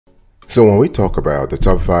So when we talk about the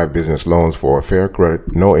top 5 business loans for fair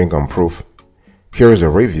credit, no income proof, here is a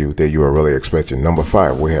review that you are really expecting. Number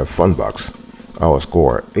 5, we have Fundbox. Our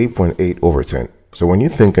score, 8.8 over 10. So when you're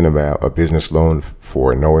thinking about a business loan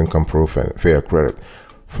for no income proof and fair credit,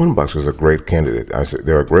 Fundbox is a great candidate. I said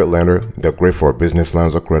they're a great lender. They're great for business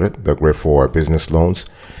lines of credit. They're great for business loans.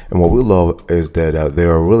 And what we love is that they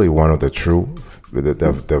are really one of the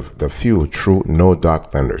few true no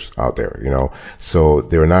doc lenders out there, So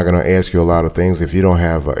they're not going to ask you a lot of things. If you don't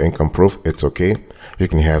have income proof, it's okay. You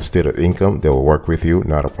can have stated income. They will work with you,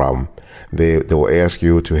 not a problem. They will ask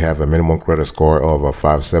you to have a minimum credit score of a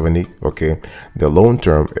 570. Okay, the loan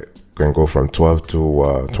term can go from 12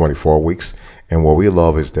 to 24 weeks. And what we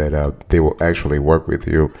love is that they will actually work with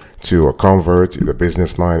you to convert the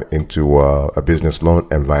business line into a business loan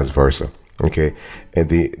and vice versa. Okay, and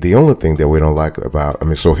the only thing that we don't like about,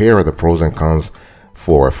 so here are the pros and cons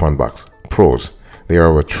for Fundbox. Pros: they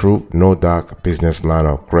are a true no doc business line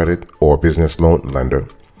of credit or business loan lender.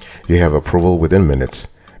 You have approval within minutes,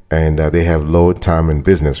 and they have low time and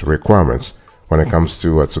business requirements when it comes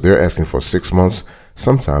to so they're asking for 6 months.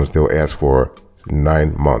 Sometimes they'll ask for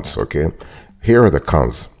 9 months. Okay, here are the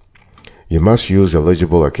cons. You must use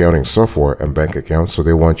eligible accounting software and bank accounts. So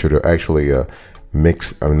they want you to actually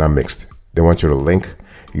they want you to link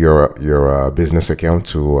your business account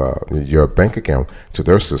to your bank account to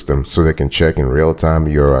their system, so they can check in real time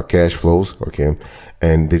your cash flows. Okay,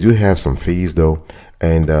 and they do have some fees though,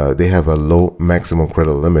 and they have a low maximum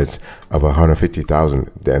credit limits of 150,000,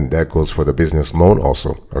 and that goes for the business loan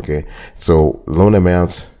also. Okay, so loan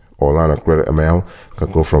amounts or line of credit amount can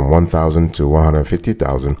go from 1,000 to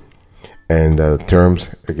 150,000, and terms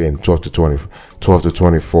again 12 to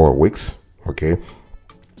 24 weeks. Okay.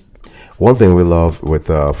 One thing we love with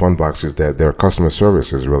Fundbox is that their customer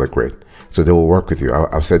service is really great. So they will work with you.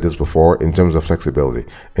 I've said this before, in terms of flexibility,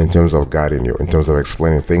 in terms of guiding you, in terms of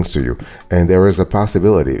explaining things to you. And there is a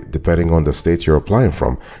possibility, depending on the state you're applying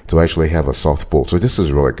from, to actually have a soft pull. So this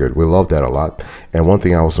is really good. We love that a lot. And one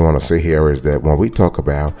thing I also want to say here is that when we talk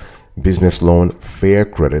about business loan, fair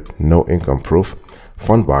credit, no income proof,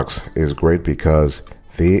 Fundbox is great because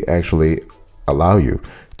they actually allow you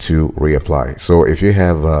to reapply. So if you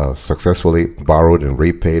have successfully borrowed and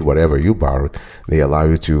repaid whatever you borrowed, they allow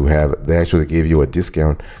you to they actually give you a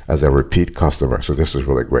discount as a repeat customer. So this is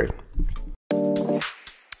really great.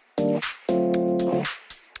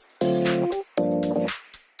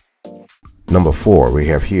 Number 4, we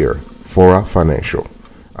have here Fora Financial.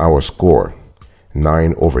 Our score,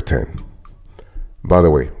 9 over 10. By the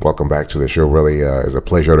way, welcome back to the show. Really is a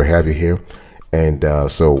pleasure to have you here. And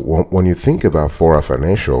so when you think about Fora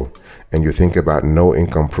Financial and you think about no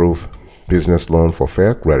income proof business loan for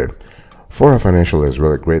fair credit, Fora Financial is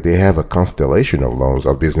really great. They have a constellation of loans,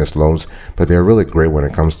 of business loans, but they're really great when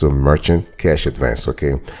it comes to merchant cash advance.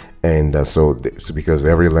 Okay, and so because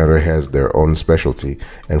every lender has their own specialty,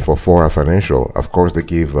 and for Fora Financial, of course, they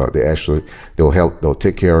give they'll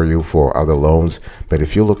take care of you for other loans. But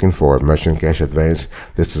if you're looking for a merchant cash advance,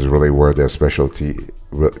 this is really where their specialty.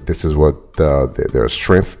 This is what their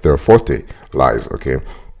strength, their forte lies. Okay,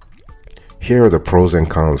 here are the pros and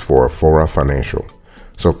cons for Fora Financial.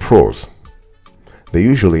 So pros: they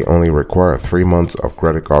usually only require 3 months of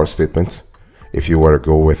credit card statements if you were to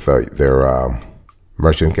go with their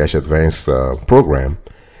merchant cash advance program,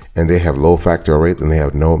 and they have low factor rate, and they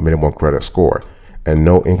have no minimum credit score and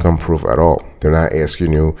no income proof at all. They're not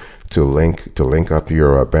asking you to link up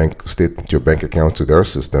your bank account to their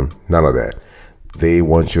system. None of that. They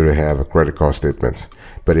want you to have a credit card statements.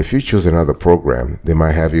 But if you choose another program, they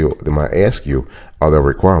might ask you other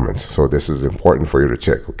requirements. So this is important for you to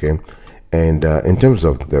check. Okay, and in terms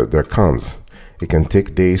of their cons, it can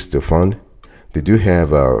take days to fund. They do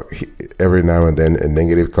have every now and then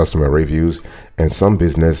negative customer reviews, and some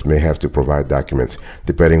business may have to provide documents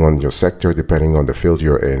depending on your sector, depending on the field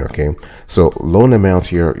you're in. Okay, so loan amount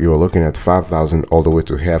here, you're looking at $5,000 all the way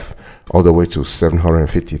to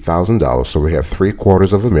 $750,000. So we have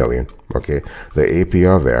 $750,000. Okay, the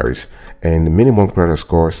APR varies, and minimum credit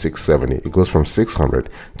score 670. It goes from 600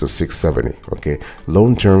 to 670. Okay,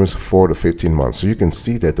 loan terms 4 to 15 months. So you can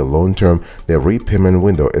see that the loan term, the repayment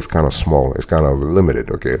window is kind of small. It's kind of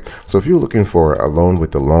limited. Okay, so if you're looking for a loan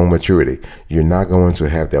with a long maturity, you're not going to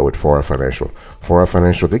have that with Fora Financial. Fora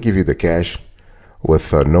Financial, they give you the cash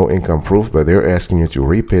with no income proof, but they're asking you to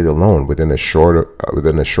repay the loan within a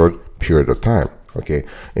short period of time. Okay,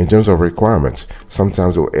 in terms of requirements,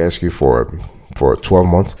 sometimes they'll ask you for 12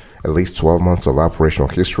 months, at least 12 months of operational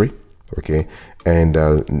history. Okay, and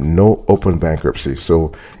no open bankruptcy.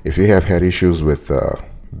 So if you have had issues with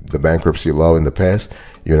the bankruptcy law in the past,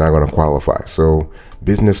 you're not going to qualify. So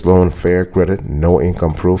business loan, fair credit, no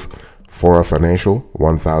income proof, for a financial,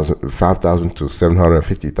 $5,000 to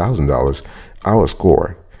 $750,000. Our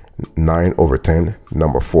score, 9/10,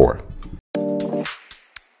 number 4.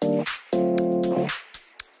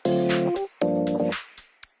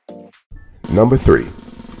 Number 3,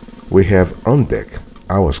 we have on deck.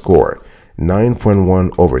 Our score,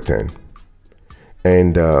 9.1/10.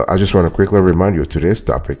 And I just want to quickly remind you, today's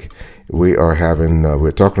topic, we're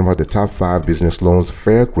talking about the top 5 business loans,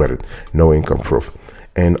 fair credit, no income proof.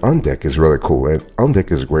 And on deck is really cool. And on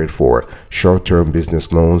deck is great for short-term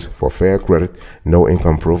business loans, for fair credit, no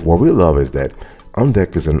income proof. What we love is that on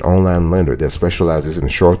deck is an online lender that specializes in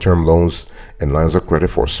short-term loans and lines of credit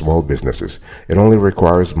for small businesses. It only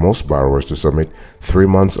requires most borrowers to submit 3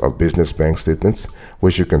 months of business bank statements,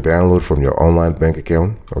 which you can download from your online bank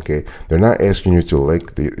account. Okay, they're not asking you to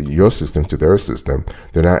link your system to their system.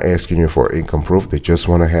 They're not asking you for income proof. They just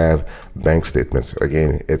want to have bank statements.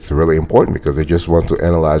 Again, it's really important because they just want to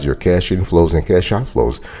analyze your cash inflows and cash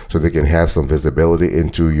outflows, so they can have some visibility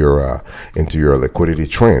into your liquidity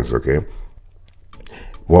trends. Okay.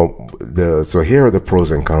 Well, so here are the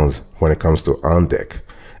pros and cons when it comes to on deck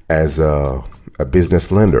as a business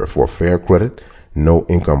lender for fair credit, no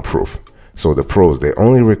income proof. So the pros, they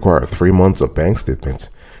only require 3 months of bank statements.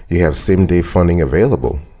 You have same-day funding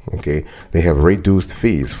available. Okay, they have reduced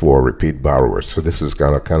fees for repeat borrowers. So this is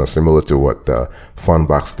kind of similar to what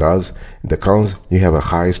Fundbox does. The cons, you have a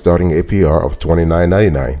high starting APR of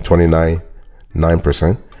 $29.99,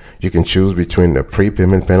 29.9%. You can choose between a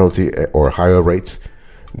prepayment penalty or higher rates.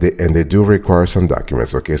 They do require some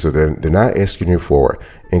documents. Okay, so they're not asking you for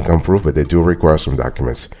income proof, but they do require some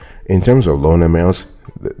documents. In terms of loan amounts,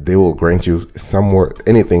 they will grant you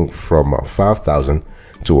anything from $5,000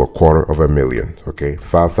 to $250,000. Okay,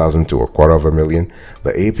 $5,000 to $250,000.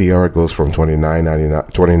 The APR goes from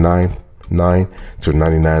 $29.99 to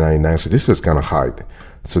 $99.99. So this is kind of high.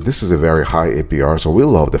 So this is a very high APR. So we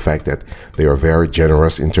love the fact that they are very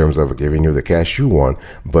generous in terms of giving you the cash you want.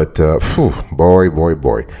 But boy,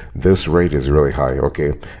 this rate is really high.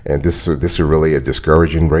 Okay, and this is really a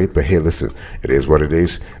discouraging rate. But hey, listen, it is what it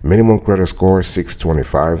is. Minimum credit score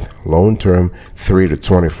 625. Loan term 3 to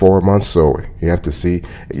 24 months. So you have to see.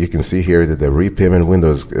 You can see here that the repayment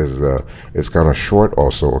window is kind of short.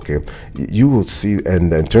 Also, okay, you will see.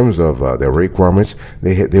 And in terms of the requirements,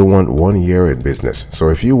 they want 1 year in business. So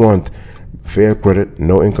if you want fair credit,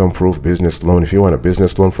 no income proof business loan, if you want a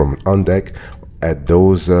business loan from on deck at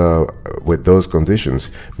those with those conditions,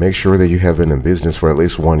 make sure that you have been in business for at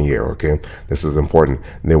least 1 year. Okay, this is important.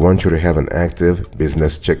 They want you to have an active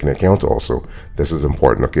business checking account also. This is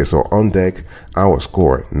important. Okay, so on deck, our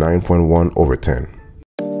score 9.1/10.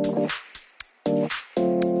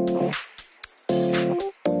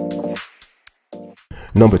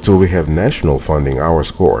 Number 2, we have national funding. Our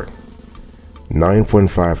score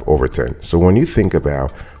 9.5/10. So when you think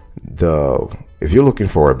about if you're looking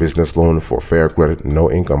for a business loan for fair credit, no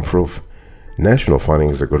income proof, national funding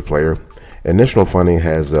is a good player. And national funding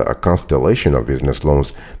has a constellation of business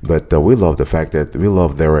loans, but we love the fact that we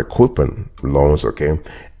love their equipment loans. Okay,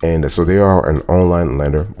 and so they are an online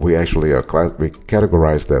lender. We actually we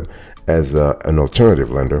categorize them as an alternative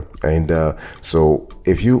lender. And so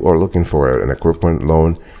if you are looking for an equipment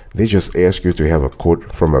loan, they just ask you to have a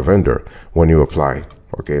quote from a vendor when you apply.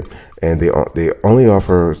 Okay, and they only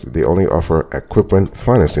offer equipment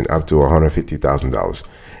financing up to $150,000.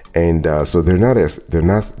 And so they're not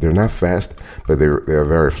fast, but they're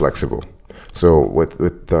very flexible. So with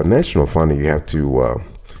the national funding, you have to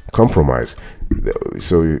compromise.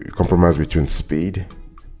 So you compromise between speed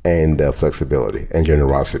and flexibility and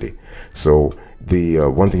generosity. So the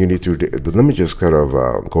one thing you need to do, let me just kind of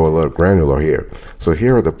go a little granular here. So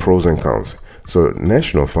here are the pros and cons. So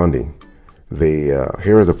national funding,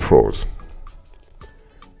 here are the pros.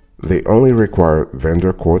 They only require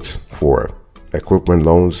vendor quotes for equipment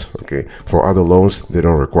loans. Okay, for other loans, they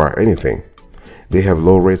don't require anything. They have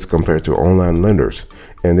low rates compared to online lenders,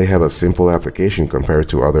 and they have a simple application compared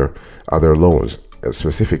to other loans,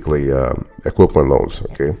 specifically equipment loans.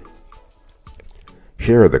 Okay,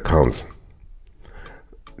 here are the cons.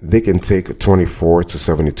 They can take 24 to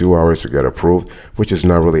 72 hours to get approved, which is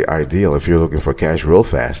not really ideal if you're looking for cash real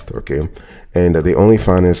fast. Okay, and they only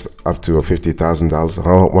finance up to $50,000,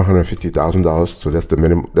 $150,000. So that's the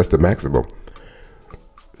minimum. That's the maximum.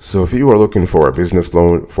 So if you are looking for a business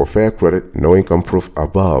loan for fair credit, no income proof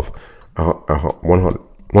above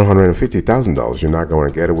 $150,000, you're not going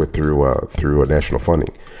to get it through a national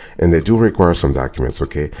funding, and they do require some documents.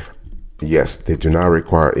 Okay. Yes, they do not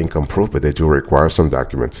require income proof, but they do require some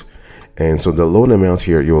documents. And so the loan amount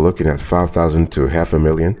here, you're looking at 5,000 to half a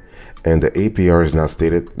million. And the APR is not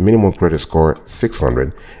stated. Minimum credit score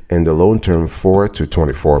 600, and the loan term 4 to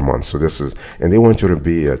 24 months. So this is, and they want you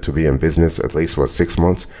to be in business at least for 6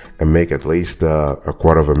 months and make at least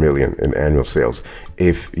 $250,000 in annual sales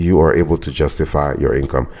if you are able to justify your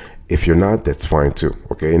income. If you're not, that's fine too.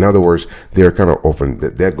 Okay. In other words, they're kind of open.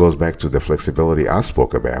 That goes back to the flexibility I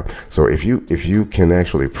spoke about. So if you can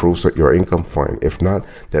actually prove your income, fine. If not,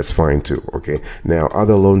 that's fine too. Okay. Now,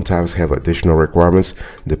 other loan types have additional requirements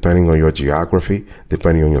depending on your geography,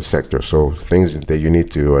 depending on your sector. So things that you need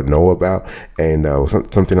to know about. And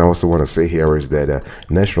something I also want to say here is that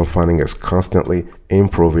National Funding is constantly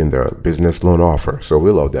improving their business loan offer. So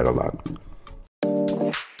we love that a lot.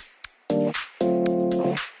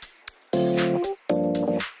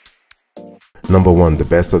 Number one, the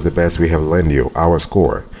best of the best, we have Lendio. Our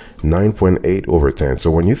score, 9.8 over 10. So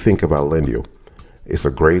when you think about Lendio, it's a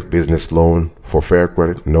great business loan for fair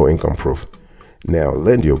credit, no income proof. Now,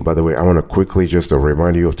 Lendio, by the way, I want to quickly just to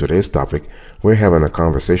remind you of today's topic. We're having a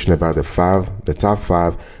conversation about the top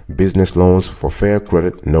 5 business loans for fair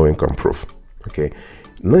credit, no income proof. Okay.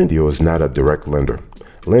 Lendio is not a direct lender.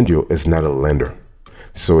 Lendio is not a lender.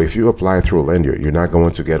 So if you apply through Lendio, you're not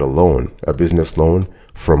going to get a loan, a business loan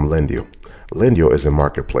from Lendio. Lendio is a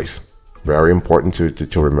marketplace. Very important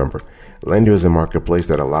to remember. Lendio is a marketplace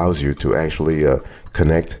that allows you to actually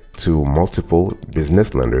connect to multiple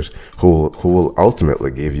business lenders who will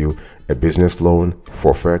ultimately give you a business loan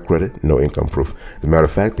for fair credit, no income proof. As a matter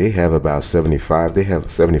of fact, they have 75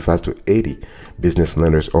 to 80 business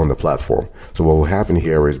lenders on the platform. So what will happen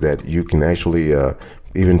here is that you can actually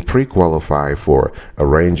even pre-qualify for a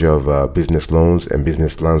range of business loans and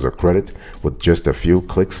business lines of credit with just a few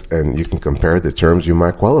clicks, and you can compare the terms you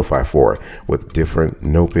might qualify for with different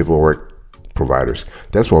no paperwork providers.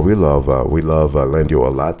 That's what we love. We love Lendio a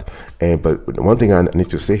lot. But one thing I need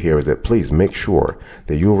to say here is that please make sure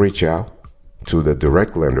that you reach out to the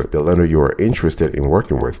direct lender, the lender you are interested in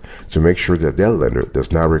working with, to make sure that that lender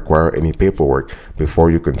does not require any paperwork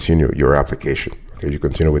before you continue your application. Okay, you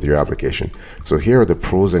continue with your application. So here are the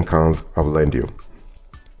pros and cons of Lendio.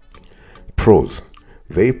 Pros: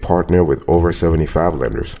 they partner with over 75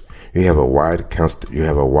 lenders. You have a wide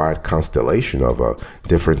constellation of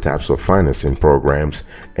different types of financing programs,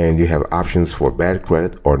 and you have options for bad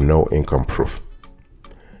credit or no income proof.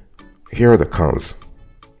 Here are the cons.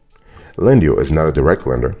 Lendio is not a direct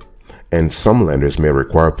lender, and some lenders may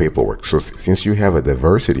require paperwork. So since you have a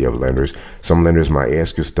diversity of lenders, some lenders might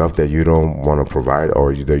ask you stuff that you don't want to provide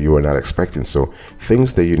or that you are not expecting. So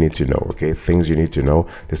things that you need to know, okay? Things you need to know.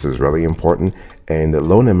 This is really important. And the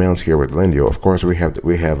loan amounts here with Lendio, of course, we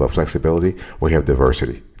have a flexibility, we have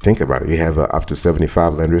diversity. Think about it. You have up to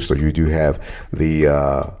 75 lenders, so you do have the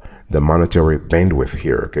monetary bandwidth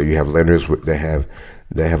here, okay? You have lenders that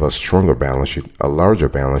have a stronger balance sheet, a larger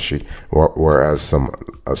balance sheet, whereas some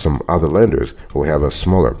other lenders will have a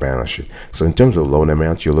smaller balance sheet. So in terms of loan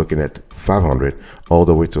amounts, you're looking at 500 all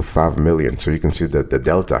the way to 5 million. So you can see that the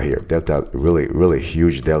delta here, really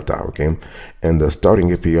huge delta, okay? And the starting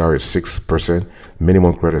APR is 6%,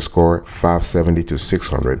 minimum credit score 570 to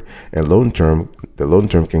 600, and the loan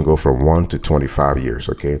term can go from 1 to 25 years,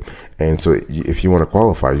 okay? And so if you want to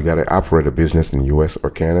qualify, you got to operate a business in US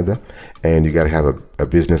or Canada, and you got to have a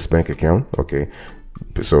business bank account, okay?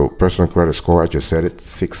 So personal credit score, I just said it,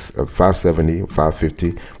 570,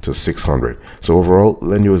 550 to 600. So overall,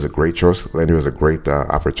 Lendio is a great choice. Lendio is a great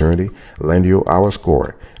opportunity. Lendio, our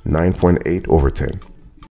score, 9.8 over 10.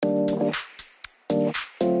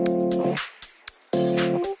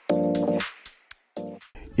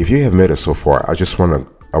 If you have made it so far,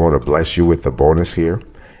 I want to bless you with the bonus here.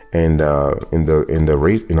 And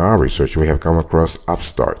in our research, we have come across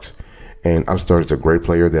Upstart. And Upstart is a great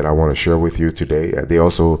player that I want to share with you today.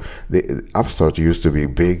 Upstart used to be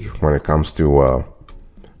big when it comes to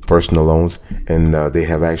personal loans, and they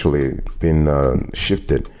have actually been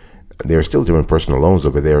shifted. They're still doing personal loans,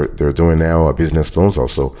 but they're doing now business loans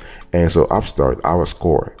also. And so Upstart, our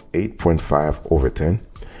score, 8.5 over 10.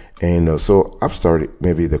 And so Upstart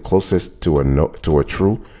may be the closest to a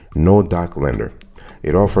true no-doc lender.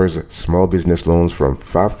 It offers small business loans from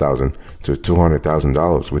 $5,000 to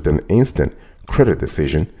 $200,000 with an instant credit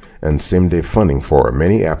decision and same-day funding for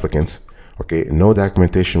many applicants. Okay, no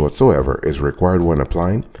documentation whatsoever is required when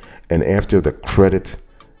applying, and after the credit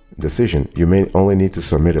decision, you may only need to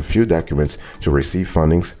submit a few documents to receive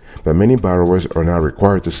fundings, but many borrowers are not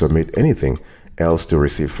required to submit anything else to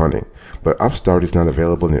receive funding. But Upstart is not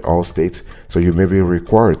available in all states, so you may be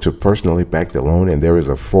required to personally back the loan, and there is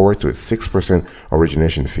a 4 to 6%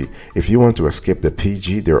 origination fee. If you want to escape the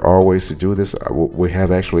PG, there are ways to do this. We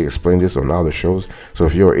have actually explained this on other shows, so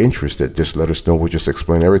if you're interested, just let us know. We'll just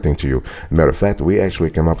explain everything to you. Matter of fact, we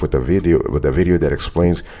actually came up with a video that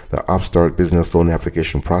explains the Upstart business loan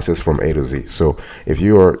application process from A to Z. So if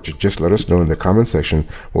you are, just let us know in the comment section.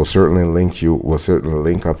 We'll certainly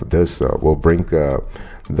link up this. We'll bring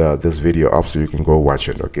this video up so you can go watch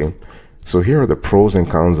it. Okay, so here are the pros and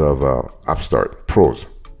cons of Upstart. Pros: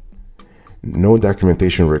 no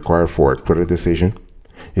documentation required for a credit decision.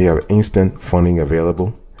 You have instant funding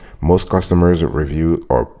available. Most customers reviews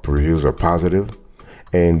are positive,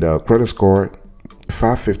 and credit score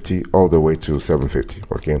 550 all the way to 750.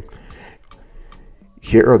 Okay,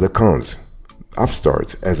 here are the cons.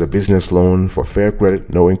 Upstart as a business loan for fair credit,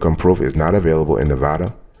 no income proof, is not available in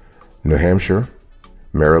Nevada, New Hampshire,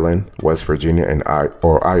 Maryland, West Virginia, and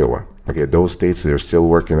Iowa. Okay, those states, they're still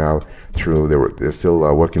working out through. They're still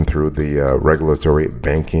working through the regulatory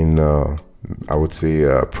banking, I would say,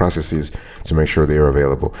 processes to make sure they are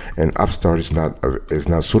available. And Upstart is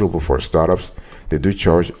not suitable for startups. They do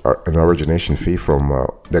charge an origination fee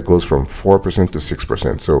that goes from 4% to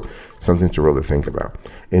 6%. So something to really think about.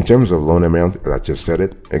 In terms of loan amount, I just said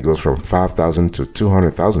it. It goes from $5,000 to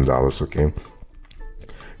 $200,000. Okay.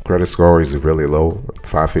 Credit score is really low,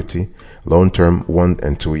 550. Loan term 1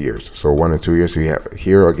 and 2 years. So 1 and 2 years. We have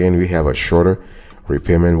here again. We have a shorter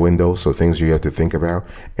repayment window, so things you have to think about.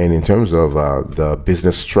 And in terms of the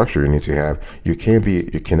business structure you need to have, you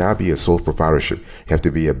cannot be a sole proprietorship. You have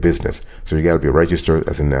to be a business. So you got to be registered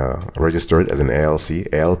as an LLC,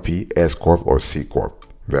 LP, S corp, or C corp.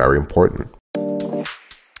 Very important.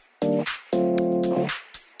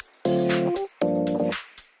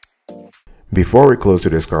 Before we close to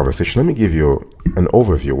this conversation, let me give you an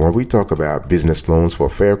overview. When we talk about business loans for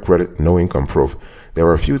fair credit, no income proof, there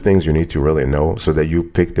are a few things you need to really know so that you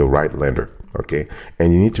pick the right lender, okay?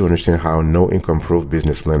 And you need to understand how no income proof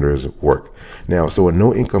business lenders work. Now, so a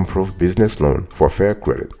no income proof business loan for fair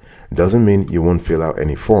credit doesn't mean you won't fill out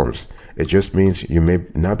any forms. It just means you may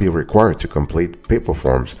not be required to complete paper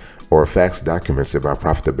forms or fax documents about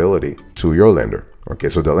profitability to your lender. Okay,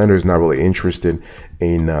 so the lender is not really interested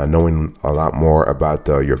in knowing a lot more about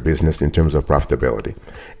your business in terms of profitability.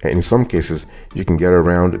 And in some cases, you can get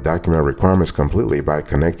around the document requirements completely by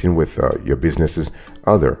connecting with your business's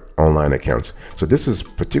other online accounts. So this is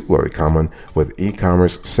particularly common with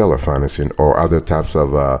e-commerce seller financing or other types of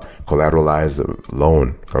collateralized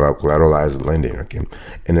lending. Okay,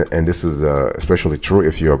 and this is especially true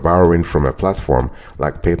if you're borrowing from a platform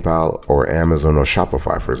like PayPal or Amazon or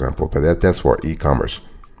Shopify, for example. But that's for e-commerce.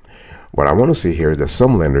 What I want to see here is that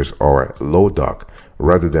some lenders are low doc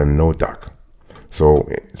rather than no doc. So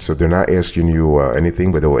they're not asking you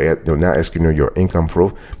anything, but they're not asking you your income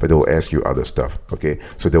proof, but they will ask you other stuff. Okay,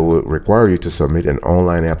 so they will require you to submit an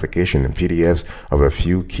online application and PDFs of a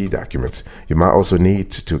few key documents. You might also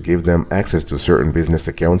need to give them access to certain business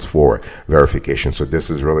accounts for verification. So this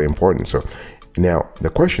is really important. So now the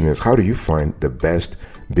question is, how do you find the best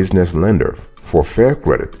business lender for fair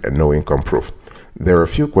credit and no income proof? There are a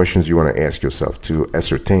few questions you want to ask yourself to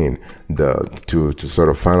ascertain to sort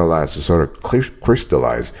of finalize, to sort of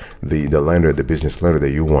crystallize the lender, the business lender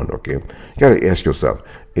that you want. Okay, you got to ask yourself,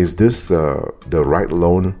 is this the right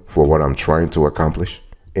loan for what I'm trying to accomplish?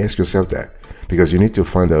 Ask yourself that, because you need to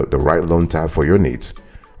find the right loan type for your needs.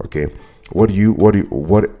 Okay, what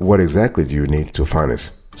exactly do you need to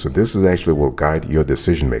finance? So this is actually will guide your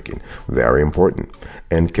decision making. Very important.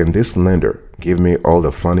 And can this lender give me all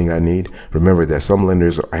the funding I need? Remember that some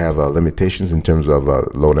lenders have limitations in terms of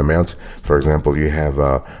loan amounts. For example, you have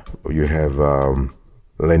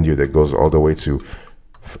lend you that goes all the way to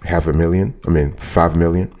 $5 million.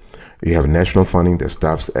 You have national funding that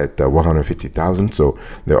stops at 150,000. So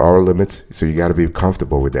there are limits. So you got to be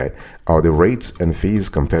comfortable with that. Are the rates and fees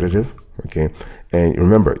competitive? Okay, and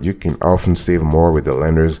remember, you can often save more with the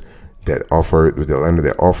lender that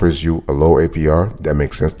offers you a low APR. That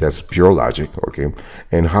makes sense. That's pure logic. Okay,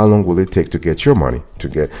 and how long will it take to get your money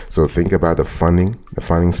so think about the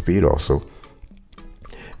funding speed also.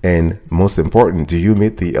 And most important, do you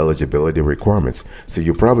meet the eligibility requirements? So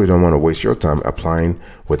you probably don't want to waste your time applying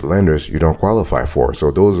with lenders you don't qualify for.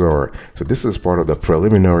 So this is part of the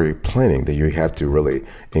preliminary planning that you have to really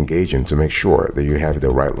engage in to make sure that you have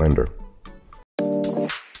the right lender.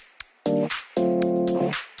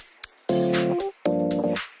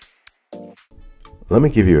 Let me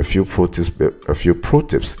give you a few pro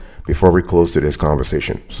tips before we close to this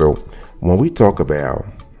conversation. So when we talk about,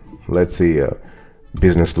 let's say,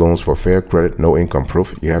 business loans for fair credit, no income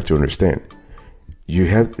proof, you have to understand,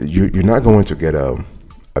 you're not going to get a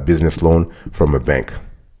business loan from a bank.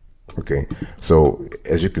 Okay, so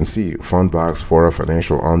as you can see, Fundbox, Fora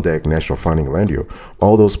Financial, OnDeck, National Funding, Lendio,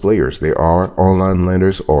 all those players, they are online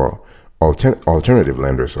lenders or alternative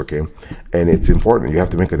lenders. Okay, and it's important, you have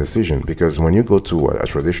to make a decision, because when you go to a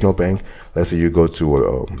traditional bank, let's say you go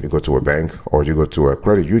to a bank or you go to a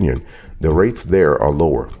credit union, the rates there are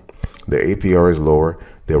lower, the APR is lower,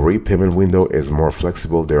 the repayment window is more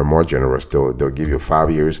flexible, they're more generous. They'll give you 5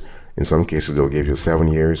 years. In some cases, they'll give you 7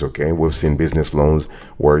 years. Okay, we've seen business loans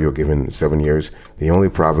where you're given 7 years. The only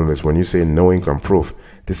problem is when you say no income proof,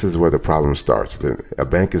 this is where the problem starts. A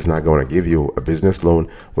bank is not going to give you a business loan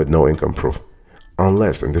with no income proof,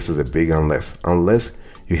 unless, and this is a big unless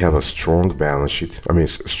you have a strong balance sheet. I mean, a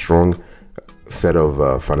strong set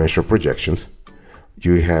of financial projections.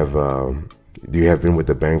 You have been with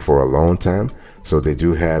the bank for a long time, so they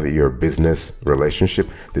do have your business relationship,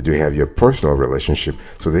 they do have your personal relationship,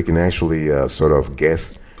 so they can actually sort of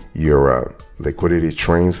guess your liquidity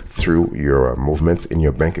trends through your movements in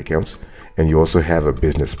your bank accounts, and you also have a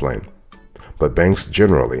business plan. But banks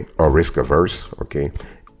generally are risk averse, okay,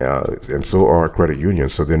 and so are credit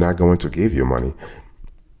unions, so they're not going to give you money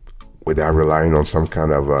without relying on some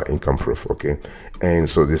kind of income proof. Okay, and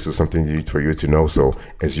so this is something for you to know. So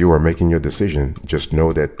as you are making your decision, just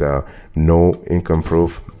know that no income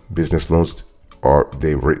proof business loans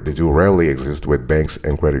they do rarely exist with banks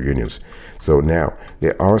and credit unions. So now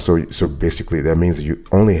they are, so basically that means you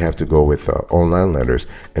only have to go with online lenders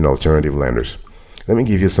and alternative lenders. Let me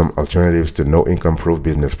give you some alternatives to no income proof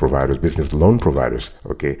business providers, business loan providers.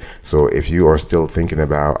 Okay, so if you are still thinking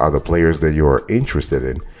about other players that you are interested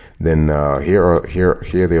in, then here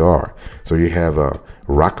they are. So you have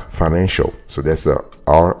ROK Financial. So that's a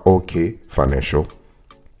ROK Financial.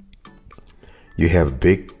 You have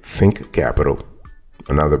Big Think Capital,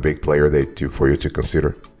 another big player for you to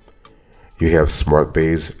consider. You have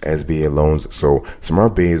SmartBase SBA loans. So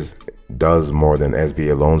SmartBase does more than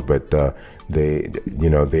SBA loans, but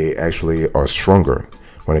they actually are stronger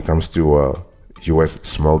when it comes to U.S.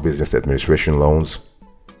 Small Business Administration loans.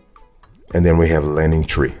 And then we have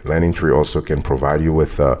LendingTree. LendingTree also can provide you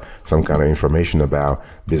with some kind of information about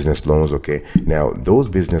business loans. Okay, now those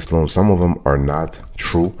business loans, some of them are not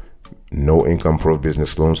true no income proof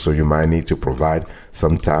business loans, so you might need to provide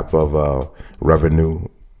some type of revenue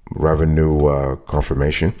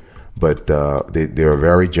confirmation. But they are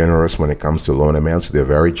very generous when it comes to loan amounts. They're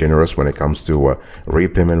very generous when it comes to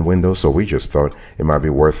repayment windows. So we just thought it might be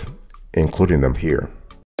worth including them here.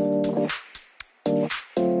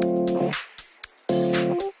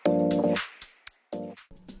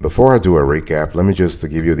 Before I do a recap, let me just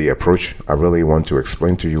give you the approach. I really want to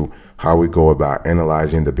explain to you how we go about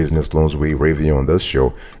analyzing the business loans we review on this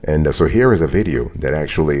show. And so here is a video that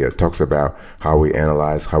actually talks about how we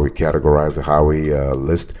analyze, how we categorize, how we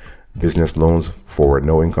list business loans for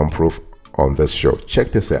no income proof on this show.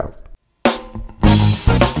 Check this out.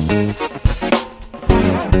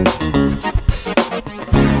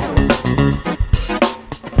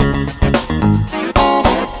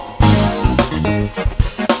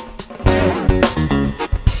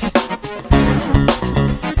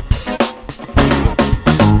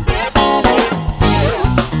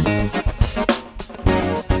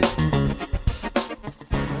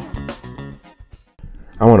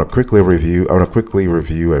 I want to quickly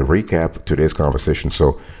review and recap today's conversation.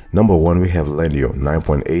 So number one, we have Lendio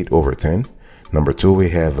 9.8 over 10. Number two, we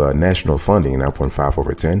have National Funding 9.5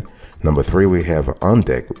 over 10. Number three, we have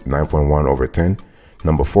OnDeck 9.1 over 10.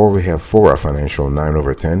 Number four, we have Fora Financial 9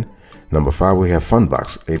 over 10. Number five, we have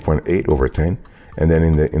Fundbox 8.8 over 10. And then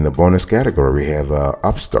in the bonus category, we have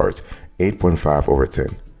Upstart 8.5 over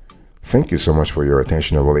 10. Thank you so much for your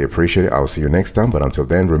attention. I really appreciate it. I'll see you next time. But until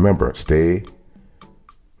then, remember, stay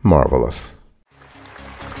marvelous.